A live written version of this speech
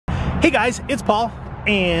Hey guys, it's Paul,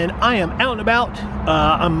 and I am out and about.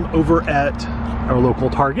 I'm over at our local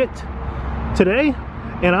Target today,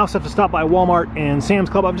 and I also have to stop by Walmart and Sam's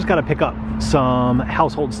Club. I've just got to pick up some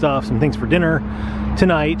household stuff, some things for dinner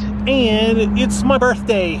tonight, and it's my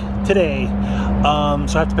birthday today,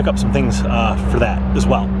 so I have to pick up some things for that as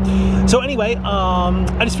well. So anyway,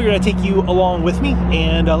 I just figured I'd take you along with me,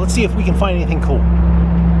 and let's see if we can find anything cool.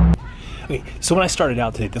 Okay, so when I started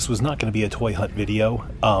out today, this was not going to be a toy hunt video,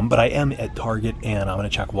 but I am at Target and I'm going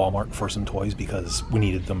to check Walmart for some toys because we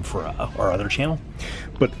needed them for our other channel.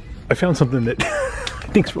 But I found something that I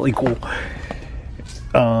think is really cool.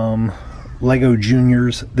 Lego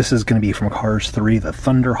Juniors. This is going to be from Cars 3, the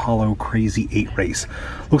Thunder Hollow Crazy 8 race.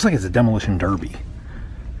 Looks like it's a demolition derby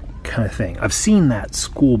kind of thing. I've seen that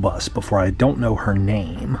school bus before. I don't know her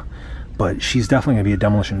name, but she's definitely going to be a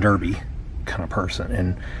demolition derby kind of person,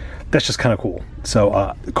 and that's just kind of cool.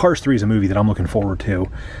 So Cars 3 is a movie that I'm looking forward to.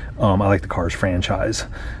 I like the Cars franchise.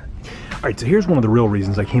 All right, so here's one of the real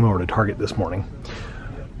reasons I came over to Target this morning.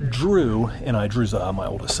 Drew and I, Drew's my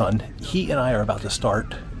oldest son, he and I are about to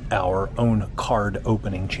start our own card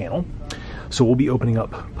opening channel. So we'll be opening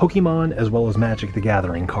up Pokemon as well as Magic the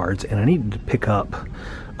Gathering cards, and I needed to pick up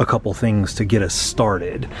a couple things to get us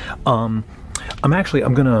started. I'm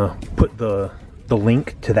gonna put the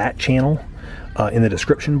link to that channel in the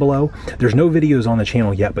description below. There's no videos on the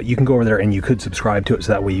channel yet, but you can go over there and you could subscribe to it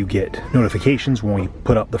so that way you get notifications when we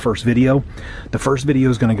put up the first video. The first video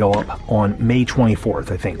is going to go up on May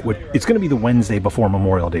 24th, I think. It's going to be the Wednesday before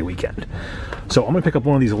Memorial Day weekend. So I'm going to pick up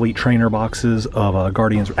one of these Elite Trainer boxes of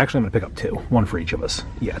Guardians. Actually, I'm going to pick up two, one for each of us.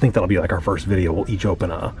 Yeah, I think that'll be like our first video. We'll each open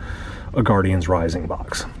a Guardians Rising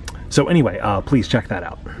box. So anyway, please check that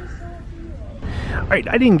out. All right,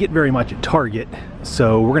 I didn't get very much at Target,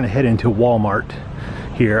 so we're gonna head into Walmart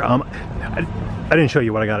here. I didn't show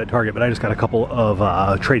you what I got at Target, but I just got a couple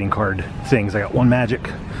of trading card things. I got one Magic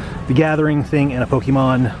the Gathering thing and a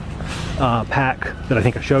Pokemon pack that I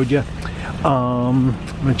think I showed you. I'm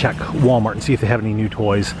gonna check Walmart and see if they have any new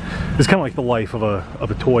toys. It's kind of like the life of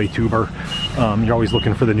a toy tuber. You're always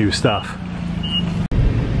looking for the new stuff.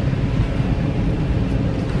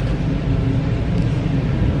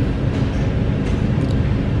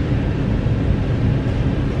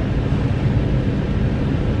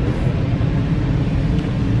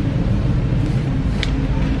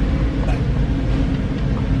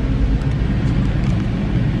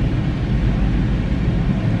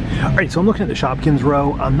 Alright, so I'm looking at the Shopkins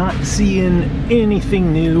row. I'm not seeing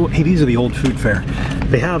anything new. Hey, these are the old food fair.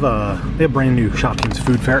 They have brand new Shopkins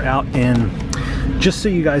food fair out, and just so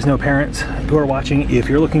you guys know, parents who are watching, if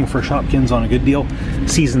you're looking for Shopkins on a good deal,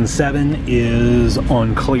 season 7 is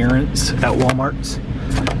on clearance at Walmart's.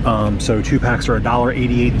 So 2 packs are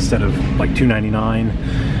 $1.88 instead of like $2.99.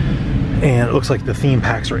 And it looks like the theme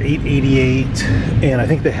packs are $8.88, and I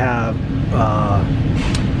think they have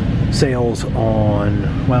sales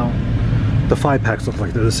on, well, the 5 packs look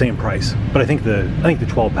like they're the same price, but I think the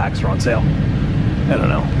 12 packs are on sale. I don't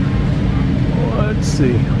know. Let's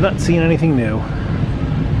see. I'm not seeing anything new.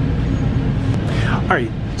 All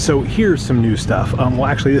right, so here's some new stuff. Well,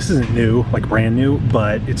 actually, this isn't new, like brand new,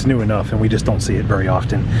 but it's new enough, and we just don't see it very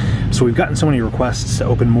often. So we've gotten so many requests to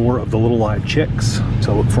open more of the little live chicks,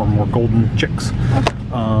 so look for more golden chicks.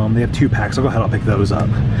 They have 2 packs. I'll go ahead, I'll pick those up.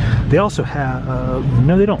 They also have,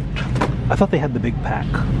 no they don't. I thought they had the big pack.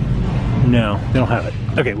 No, they don't have it.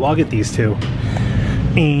 Okay, well I'll get these 2.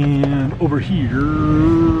 And over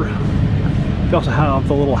here, they also have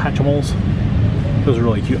the little Hatchimals. Those are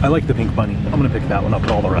really cute. I like the pink bunny. I'm gonna pick that one up,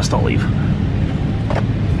 but all the rest I'll leave.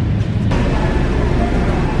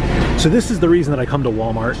 So this is the reason that I come to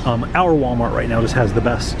Walmart. Our Walmart right now just has the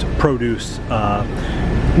best produce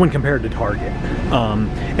when compared to Target.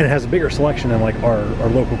 And it has a bigger selection than like our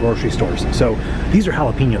local grocery stores. So these are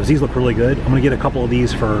jalapenos. These look really good. I'm gonna get a couple of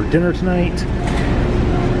these for dinner tonight.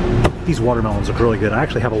 These watermelons look really good. I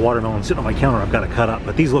actually have a watermelon sitting on my counter I've got to cut up,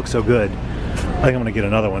 but these look so good. I think I'm gonna get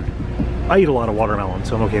another one. I eat a lot of watermelon,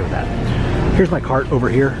 so I'm okay with that. Here's my cart over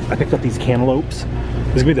here. I picked up these cantaloupes.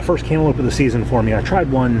 This is gonna be the first cantaloupe of the season for me. I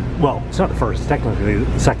tried one, well, it's not the first, it's technically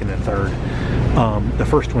the second and third. The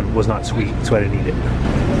first one was not sweet, so I didn't eat it.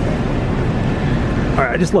 All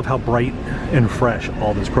right, I just love how bright and fresh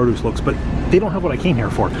all this produce looks, but they don't have what I came here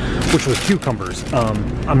for, which was cucumbers.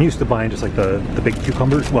 I'm used to buying just like the big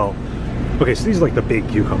cucumbers. Well, okay, so these are like the big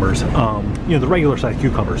cucumbers, you know, the regular size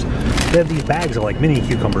cucumbers. They have these bags of like mini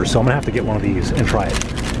cucumbers, so I'm gonna have to get one of these and try it.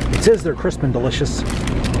 It says they're crisp and delicious.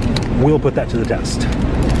 We'll put that to the test.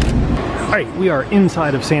 All right, we are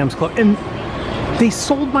inside of Sam's Club, and they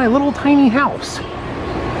sold my little tiny house.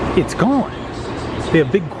 It's gone. They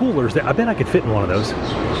have big coolers there. I bet I could fit in one of those.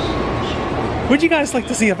 Would you guys like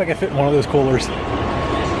to see if I can fit in one of those coolers?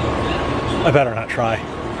 I better not try.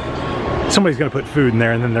 Somebody's gonna put food in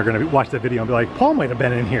there and then they're gonna watch the video and be like, Paul might have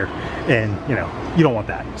been in here. And you know, you don't want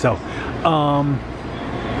that. So,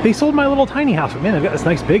 they sold my little tiny house, but man, they've got this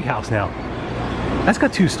nice big house now. That's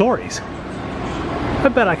got 2 stories. I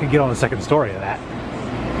bet I could get on the 2nd story of that.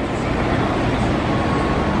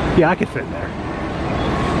 Yeah, I could fit in there.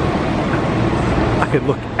 I could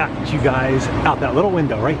look at you guys out that little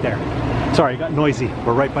window right there. Sorry, it got noisy.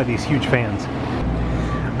 We're right by these huge fans.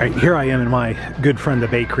 All right, here I am in my good friend the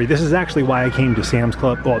bakery. This is actually why I came to Sam's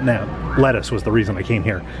Club. Well, no, lettuce was the reason I came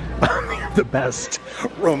here. They have the best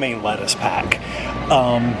romaine lettuce pack.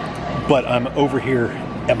 But I'm over here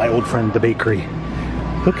at my old friend the bakery.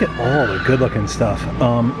 Look at all the good looking stuff.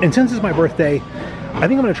 And since it's my birthday, I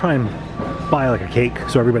think I'm gonna try and buy like a cake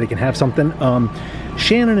so everybody can have something.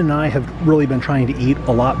 Shannon and I have really been trying to eat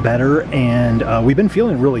a lot better, and we've been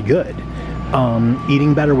feeling really good.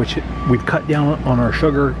 Eating better, which we've cut down on our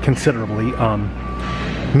sugar considerably,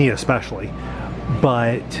 me especially.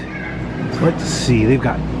 But let's see, they've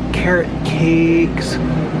got carrot cakes,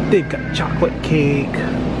 they've got chocolate cake.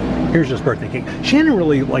 Here's just birthday cake. Shannon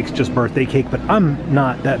really likes just birthday cake, but I'm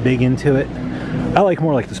not that big into it. I like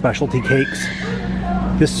more like the specialty cakes.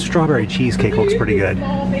 This strawberry cheesecake looks pretty good.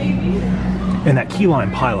 And that key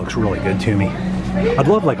lime pie looks really good to me. I'd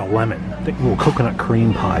love like a lemon, little coconut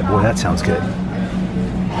cream pie. Boy, that sounds good.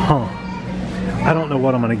 Huh. I don't know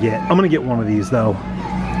what I'm gonna get. I'm gonna get one of these though.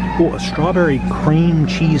 Oh, a strawberry cream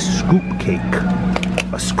cheese scoop cake.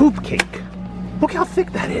 A scoop cake. Look how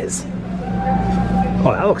thick that is.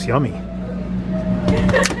 Oh, that looks yummy.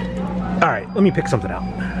 All right, let me pick something out.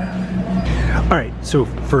 All right, so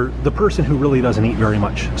for the person who really doesn't eat very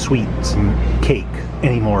much sweets and cake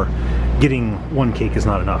anymore, getting 1 cake is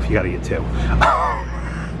not enough. You gotta get 2.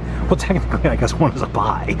 Well, technically, I guess 1 is a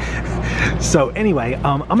pie. So anyway,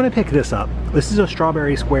 I'm gonna pick this up. This is a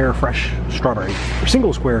strawberry square fresh strawberry, or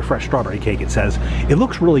single square fresh strawberry cake, it says. It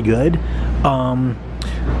looks really good.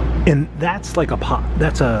 And that's like a pot.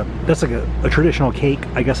 That's like a traditional cake,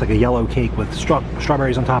 I guess, like a yellow cake with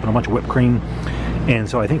strawberries on top and a bunch of whipped cream. And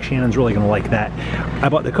so I think Shannon's really gonna like that. I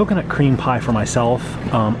bought the coconut cream pie for myself.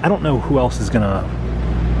 I don't know who else is gonna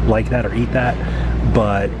like that or eat that,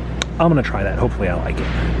 but I'm gonna try that. Hopefully I like it.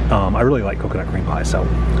 I really like coconut cream pie, so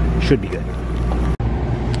it should be good.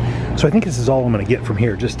 So I think this is all I'm gonna get from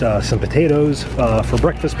here. Just some potatoes for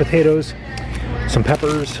breakfast potatoes, some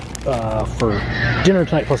peppers for dinner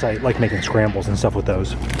tonight, plus I like making scrambles and stuff with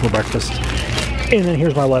those for breakfast. And then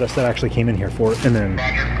here's my lettuce that actually came in here for it, and then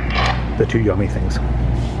the 2 yummy things.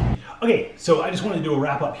 Okay, so I just wanted to do a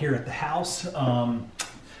wrap up here at the house.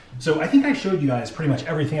 So I think I showed you guys pretty much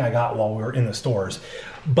everything I got while we were in the stores,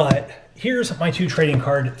 but here's my 2 trading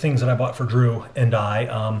card things that I bought for Drew and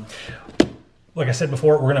I. Like I said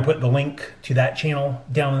before, we're gonna put the link to that channel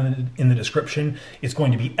down in the description. It's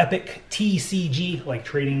going to be Epic TCG, like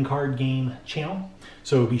trading card game channel.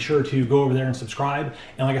 So be sure to go over there and subscribe.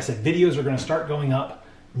 And like I said, videos are gonna start going up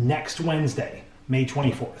next Wednesday, May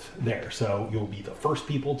 24th there. So you'll be the first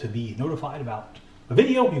people to be notified about a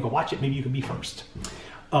video. You can watch it, maybe you can be first.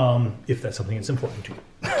 If that's something that's important to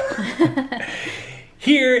you.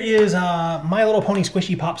 Here is My Little Pony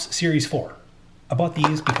Squishy Pops Series 4. I bought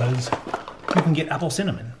these because you can get apple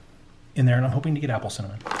cinnamon in there, and I'm hoping to get apple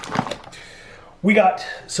cinnamon. We got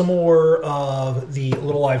some more of the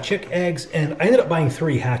Little Live Chick eggs, and I ended up buying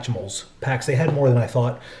 3 Hatchimals packs. They had more than I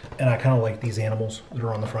thought, and I kind of like these animals that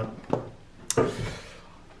are on the front.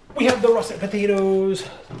 We have the russet potatoes,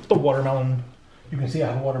 the watermelon. You can see I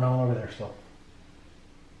have a watermelon over there still.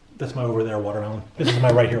 That's my over there watermelon. This is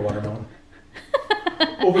my right here watermelon.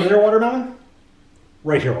 Over there watermelon,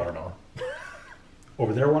 right here watermelon.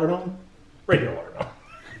 Over there watermelon, right here watermelon.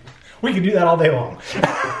 We can do that all day long.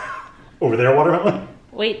 Over there watermelon.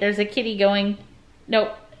 Wait, there's a kitty going.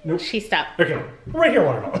 Nope. Nope. She stopped. Okay, right here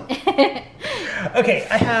watermelon. Okay,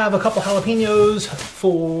 I have a couple jalapenos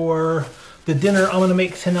for the dinner I'm gonna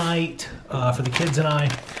make tonight for the kids and I.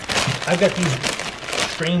 I've got these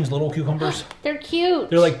strange little cucumbers. They're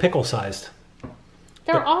cute. They're like pickle sized.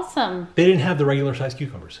 They're awesome. They didn't have the regular sized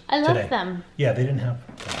cucumbers I love them. Yeah, they didn't have.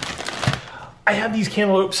 I have these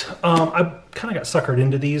cantaloupes. I kind of got suckered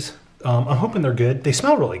into these. I'm hoping they're good. They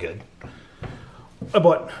smell really good. I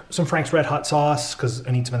bought some Frank's Red Hot sauce because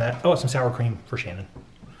I need some of that. Oh, some sour cream for Shannon.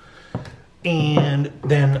 And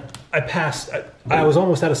then I was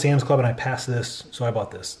almost out of Sam's Club and I passed this, so I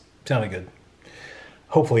bought this. Sounded good.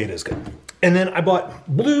 Hopefully it is good. And then I bought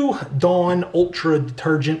Blue Dawn Ultra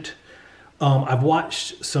Detergent. I've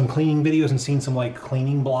watched some cleaning videos and seen some like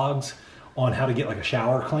cleaning blogs on how to get like a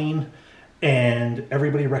shower clean. And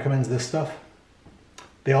everybody recommends this stuff.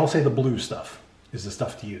 They all say the blue stuff is the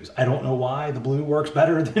stuff to use. I don't know why the blue works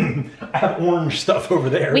better than I have orange stuff over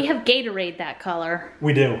there. We have Gatorade that color.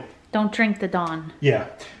 We do. Don't drink the Dawn. Yeah.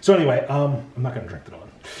 So anyway, I'm not going to drink the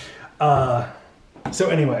Dawn. So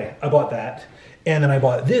anyway, I bought that. And then I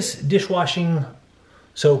bought this dishwashing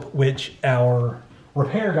soap, which our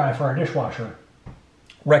repair guy for our dishwasher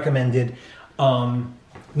recommended.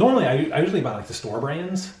 Normally, I usually buy like the store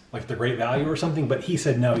brands, like the Great Value or something, but he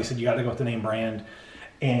said no. He said you got to go with the name brand.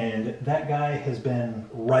 And that guy has been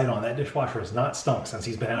right on. That dishwasher has not stunk since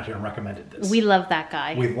he's been out here and recommended this. We love that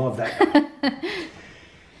guy. We love that guy.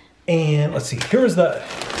 And let's see, here's the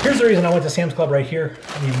reason I went to Sam's Club right here.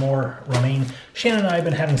 I need more romaine. Shannon and I have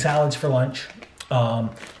been having salads for lunch.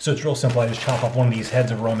 So it's real simple. I just chop up one of these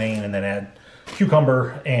heads of romaine and then add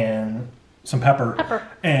cucumber and some pepper.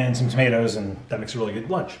 And some tomatoes, and that makes a really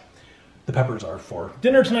good lunch. The peppers are for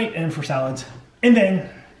dinner tonight and for salads. And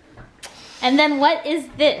then what is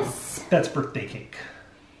this? That's birthday cake.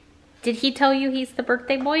 Did he tell you he's the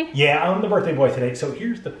birthday boy? Yeah, I'm the birthday boy today. So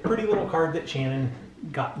here's the pretty little card that Shannon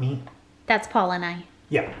got me. That's Paul and I.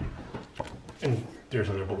 Yeah. And there's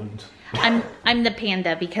other balloons. I'm the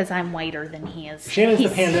panda because I'm whiter than he is. Shannon's the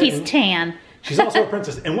panda. He's tan. She's also a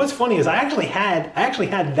princess. And what's funny is I actually had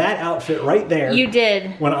that outfit right there. You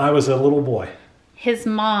did. When I was a little boy. His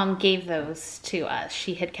mom gave those to us.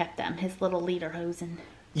 She had kept them. His little lederhosen.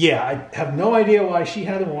 Yeah, I have no idea why she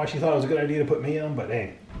had them or why she thought it was a good idea to put me on, but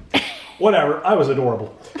hey, whatever. I was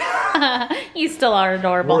adorable. You still are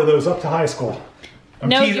adorable. Wore those up to high school.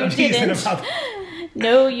 No, you didn't.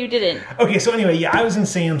 No, you didn't. Okay, so anyway, yeah, I was in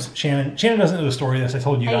Sam's. Shannon doesn't know the story of this. I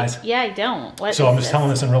told you guys. Yeah, I don't. So I'm just telling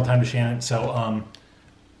this in real time to Shannon. So,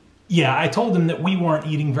 yeah, I told them that we weren't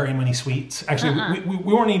eating very many sweets. Actually, we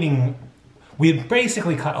weren't eating. We had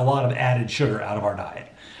basically cut a lot of added sugar out of our diet.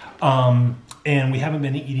 And we haven't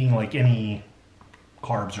been eating like any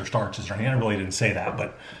carbs or starches or anything. I really didn't say that,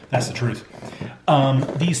 but that's the truth.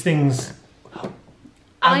 These things...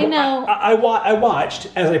 I know. I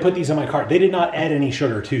watched as I put these in my cart. They did not add any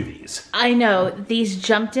sugar to these. I know. These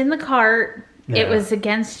jumped in the cart. Yeah. It was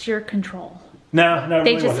against your control. No, it They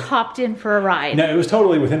really just wasn't. hopped in for a ride. No, it was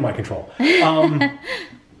totally within my control.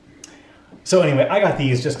 So anyway, I got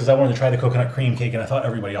these just because I wanted to try the coconut cream cake, and I thought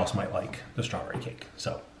everybody else might like the strawberry cake.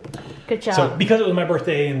 So, good job. So because it was my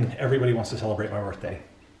birthday and everybody wants to celebrate my birthday,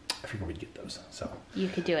 I figured we'd get those. So you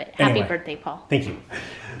could do it. Anyway, Happy birthday, Paul. Thank you.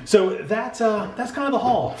 So that's kind of the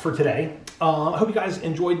haul for today. I hope you guys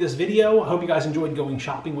enjoyed this video. I hope you guys enjoyed going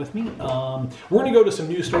shopping with me. We're going to go to some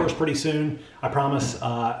new stores pretty soon. I promise.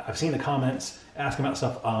 I've seen the comments asking about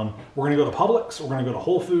stuff. We're going to go to Publix. We're going to go to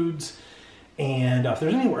Whole Foods. And if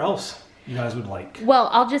there's anywhere else you guys would like. Well,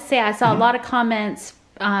 I'll just say I saw a lot of comments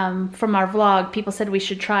from our vlog. People said we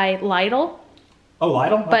should try Lidl. Oh,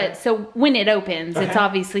 Lidl? Okay. But so when it opens, Okay. it's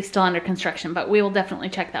obviously still under construction, but we will definitely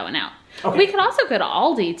check that one out. Okay. We could also go to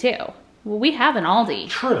Aldi too. Well, we have an Aldi.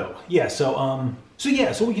 True. Yeah. So we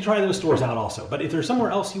can try those stores out also. But if there's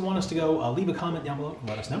somewhere else you want us to go, leave a comment down below and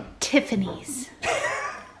let us know. Tiffany's.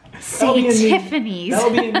 That'll be in Tiffany's.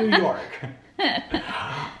 That'll be in New York.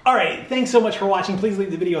 All right, thanks so much for watching. Please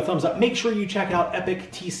leave the video a thumbs up. Make sure you check out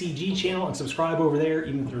Epic TCG channel and subscribe over there,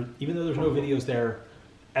 even though there's no videos there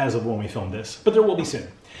as of when we filmed this, but there will be soon.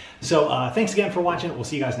 So thanks again for watching. We'll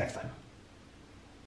see you guys next time.